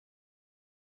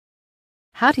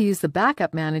How to use the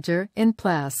Backup Manager in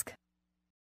Plesk.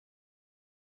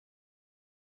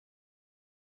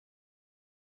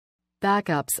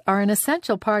 Backups are an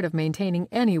essential part of maintaining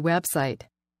any website.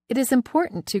 It is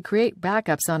important to create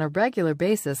backups on a regular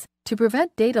basis to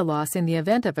prevent data loss in the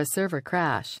event of a server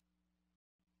crash.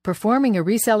 Performing a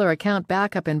reseller account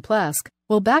backup in Plesk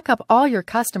will back up all your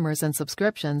customers and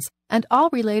subscriptions and all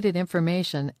related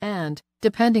information and,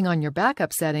 depending on your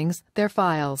backup settings, their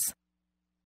files.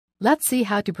 Let's see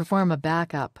how to perform a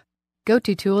backup. Go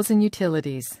to Tools and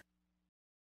Utilities.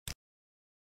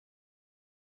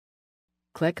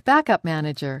 Click Backup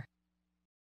Manager.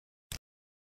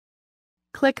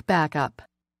 Click Backup.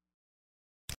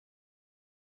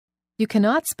 You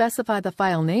cannot specify the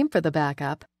file name for the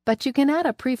backup, but you can add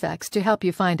a prefix to help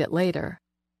you find it later.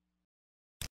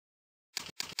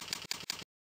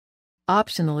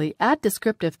 Optionally, add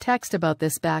descriptive text about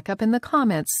this backup in the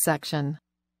Comments section.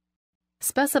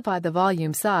 Specify the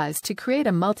volume size to create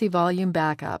a multi-volume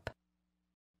backup.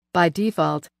 By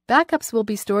default, backups will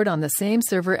be stored on the same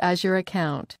server as your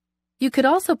account. You could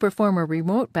also perform a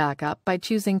remote backup by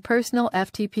choosing Personal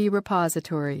FTP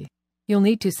Repository. You'll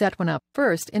need to set one up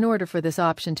first in order for this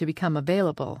option to become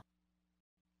available.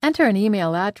 Enter an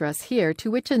email address here to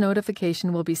which a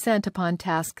notification will be sent upon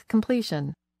task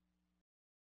completion.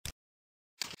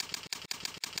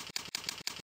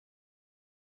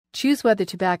 Choose whether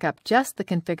to back up just the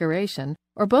configuration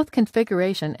or both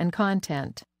configuration and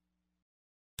content.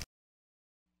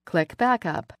 Click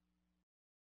Backup.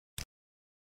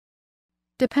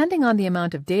 Depending on the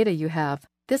amount of data you have,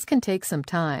 this can take some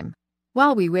time.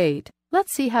 While we wait,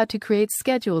 let's see how to create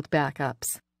scheduled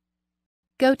backups.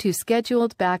 Go to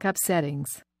Scheduled Backup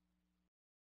Settings.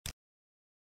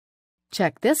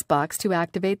 Check this box to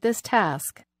activate this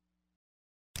task.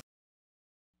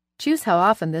 Choose how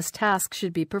often this task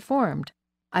should be performed,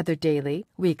 either daily,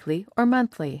 weekly, or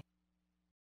monthly.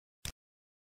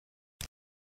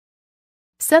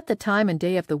 Set the time and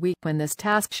day of the week when this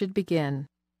task should begin.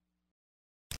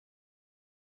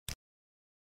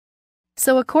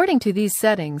 So according to these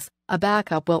settings, a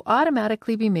backup will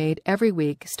automatically be made every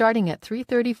week starting at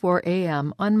 3:34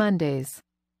 a.m. on Mondays.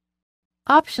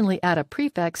 Optionally add a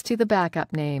prefix to the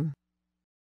backup name.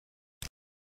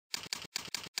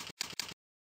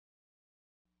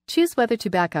 Choose whether to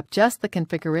back up just the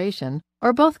configuration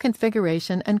or both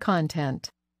configuration and content.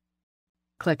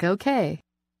 Click OK.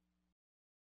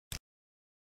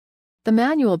 The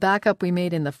manual backup we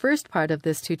made in the first part of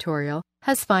this tutorial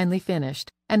has finally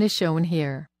finished and is shown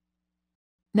here.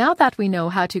 Now that we know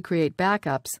how to create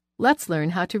backups, let's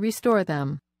learn how to restore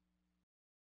them.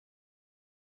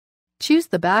 Choose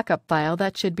the backup file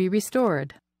that should be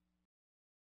restored.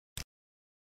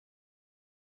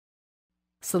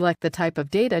 Select the type of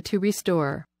data to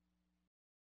restore.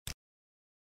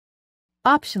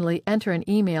 Optionally, enter an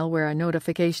email where a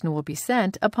notification will be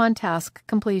sent upon task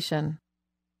completion.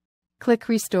 Click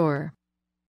Restore.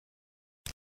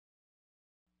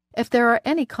 If there are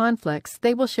any conflicts,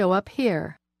 they will show up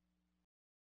here.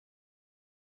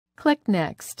 Click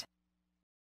Next.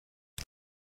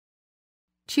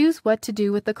 Choose what to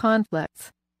do with the conflicts.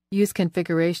 Use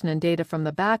configuration and data from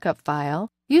the backup file,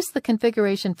 use the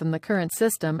configuration from the current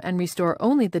system and restore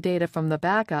only the data from the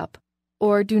backup,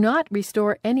 or do not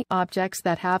restore any objects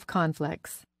that have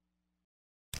conflicts.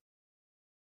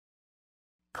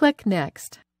 Click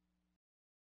Next.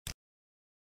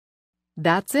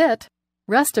 That's it!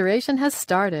 Restoration has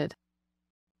started.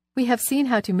 We have seen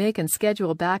how to make and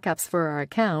schedule backups for our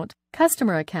account,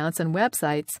 customer accounts, and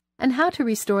websites, and how to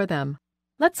restore them.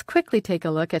 Let's quickly take a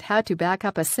look at how to back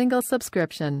up a single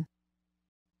subscription.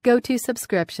 Go to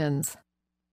Subscriptions.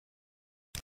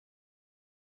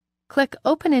 Click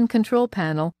Open in Control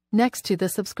Panel next to the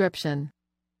subscription.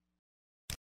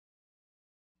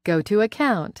 Go to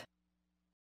Account.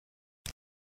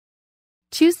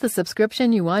 Choose the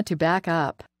subscription you want to back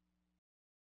up.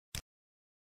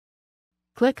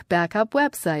 Click Backup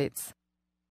Websites.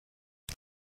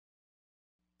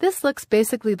 This looks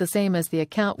basically the same as the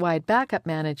account-wide backup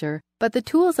manager, but the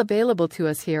tools available to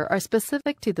us here are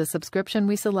specific to the subscription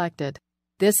we selected.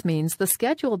 This means the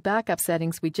scheduled backup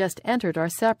settings we just entered are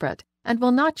separate and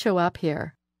will not show up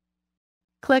here.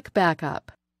 Click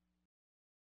Backup.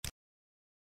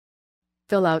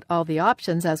 Fill out all the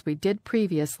options as we did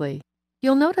previously.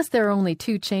 You'll notice there are only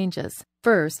two changes.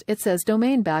 First, it says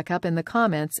Domain Backup in the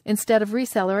comments instead of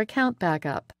Reseller Account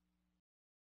Backup.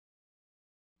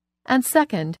 And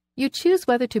second, you choose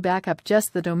whether to back up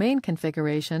just the domain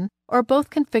configuration or both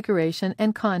configuration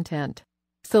and content.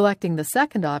 Selecting the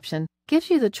second option gives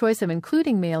you the choice of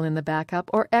including mail in the backup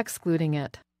or excluding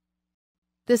it.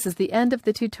 This is the end of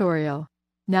the tutorial.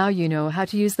 Now you know how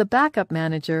to use the Backup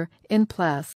Manager in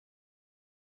Plesk.